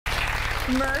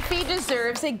Murphy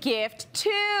deserves a gift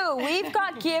too. We've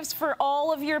got gifts for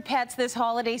all of your pets this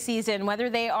holiday season, whether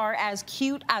they are as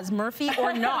cute as Murphy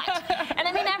or not. And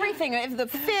I mean everything, the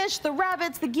fish, the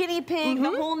rabbits, the guinea pig, the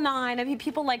whole nine. I mean,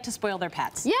 people like to spoil their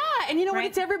pets. Yeah, and you know what,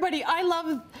 it's everybody. I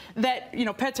love that, you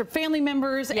know, pets are family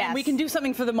members and we can do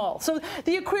something for them all. So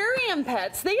the aquarium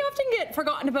pets, they often get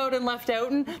forgotten about and left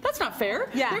out, and that's not fair.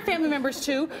 Yeah. They're family members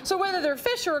too. So whether they're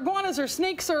fish or iguanas or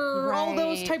snakes or all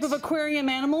those type of aquarium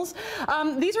animals,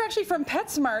 these are actually from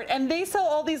PetSmart, and they sell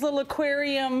all these little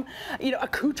aquarium, you know,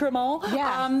 accoutrements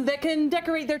that can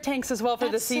decorate their tanks as well for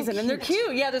the season. And they're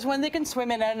cute. Yeah, there's one they can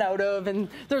swim in and out of, and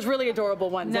there's really adorable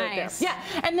ones out there. Yeah,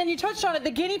 and then you touched on it,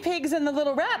 the guinea pigs and the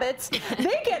little rabbits,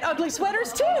 they get ugly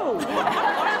sweaters too. So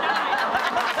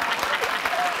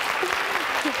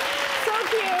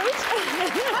cute.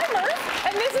 Hi, Murph.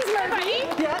 And this is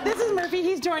Murphy. Yeah, this is Murphy.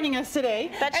 He's joining us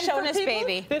today. That's Shoana's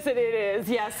baby. This it is.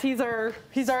 Yes, he's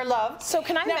our love. So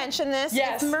can I mention this?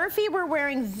 Yes. If Murphy were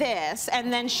wearing this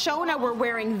and then Shoana were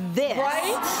wearing this,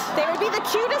 they would be the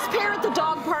cutest pair at the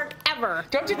dog park ever.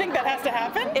 Don't you think that has to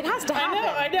happen? It has to happen.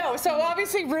 I know. So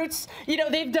obviously Roots, you know,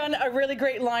 they've done a really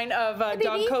great line of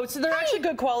dog coats. They're actually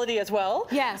good quality as well.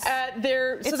 Yes.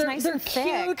 They're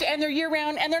cute and they're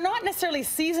year-round, and they're not necessarily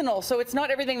seasonal, so it's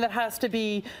not everything that has to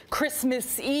be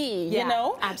Christmas-y, you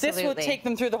know? Absolutely. This will take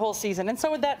them through the whole season, and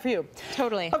so would that for you.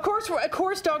 Totally. Of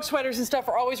course, dog sweaters and stuff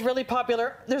are always really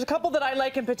popular. There's a couple that I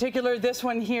like in particular. This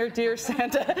one here, Dear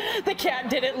Santa. The cat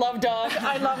didn't love dog.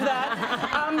 I love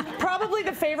that. Probably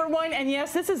the favorite one, and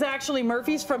yes, this is actually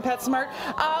Murphy's from PetSmart.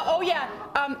 Oh yeah,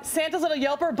 Santa's Little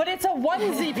Yelper, but it's a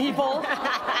onesie, people.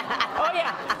 Oh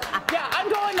yeah. Yeah, I'm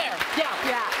going there.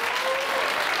 Yeah.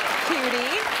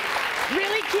 Cutie.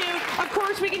 Really cute. Of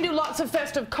course, we can do lots of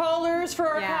festive collars for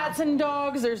our cats and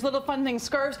dogs. There's little fun things,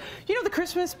 scarves. You know the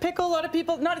Christmas pickle? A lot of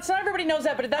people, it's not everybody knows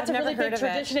that, but that's a really big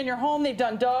tradition in your home. They've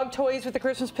done dog toys with the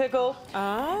Christmas pickle.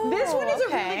 Oh, this one is a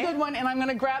really good one, and I'm going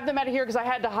to grab them out of here because I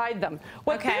had to hide them.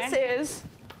 What this is...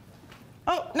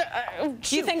 Oh, no,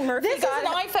 you think Murphy this got is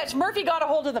an iFetch. Murphy got a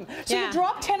hold of them. So you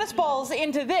drop tennis balls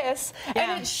into this,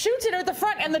 and it shoots it out the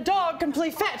front, and the dog can play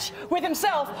fetch with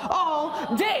himself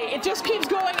all day. It just keeps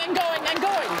going and going and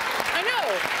going. I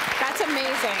know. That's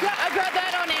amazing. Yeah, I grabbed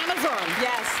that on Amazon.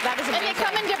 Yes, that is amazing. And they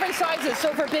come in different sizes,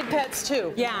 so for big pets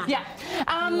too. Yeah.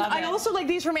 I also like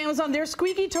these from Amazon. They're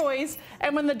squeaky toys,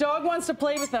 and when the dog wants to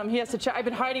play with them, he has to I've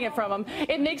been hiding it from him.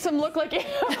 It makes him look like, like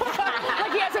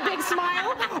he has a big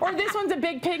smile, or this one's a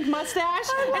big pink mustache,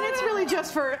 and it's really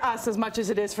just for us as much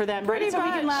as it is for them. So we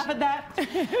can laugh at that.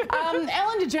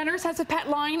 Ellen DeGeneres has a pet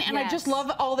line, and I just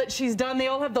love all that she's done. They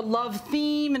all have the love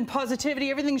theme and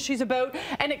positivity, everything she's about,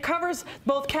 and it covers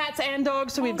both cats and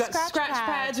dogs. So we've got scratch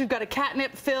pads, we've got a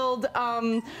catnip-filled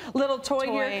little toy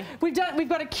here. We've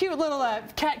got a cute little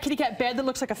kitty cat bed that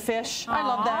looks like a fish. I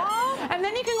love that. And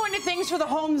then you can go into things for the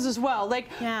homes as well, like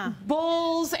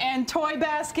bowls and toy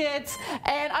baskets.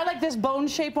 And I like this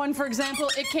bone-shaped one, for example.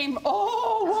 It came,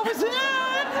 what was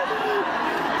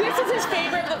that? This is his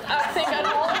favorite thing at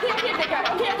all.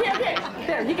 Okay.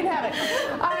 There, you can have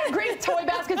it. Great toy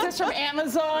baskets. This from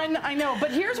Amazon. I know,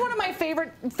 but here's one of my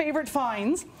favorite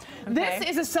finds. This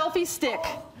is a selfie stick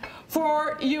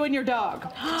for you and your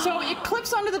dog. So it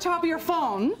clips onto the top of your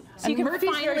phone. So you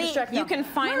can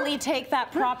finally take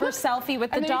that proper selfie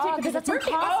with the dog, because that's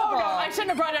impossible. Oh, no, I shouldn't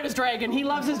have brought out his dragon. He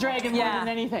loves his dragon more than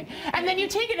anything. And then you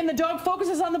take it, and the dog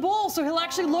focuses on the bowl, so he'll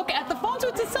actually look at the phone. So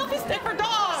it's a selfie stick for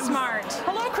dogs. Smart.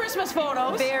 Hello, Christmas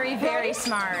photos. Very, very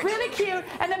smart. Really cute.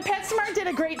 And then PetSmart did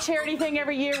a great charity thing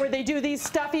every year where they do these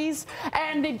stuffies,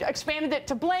 and they expanded it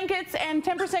to blankets, and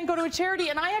 10% go to a charity.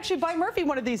 And I actually buy Murphy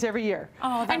one of these every year.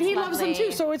 Oh, that's And he loves them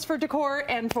too, so it's for decor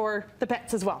and for the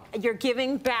pets as well. You're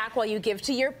giving back while you give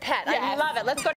to your pet. I love it. Let's go.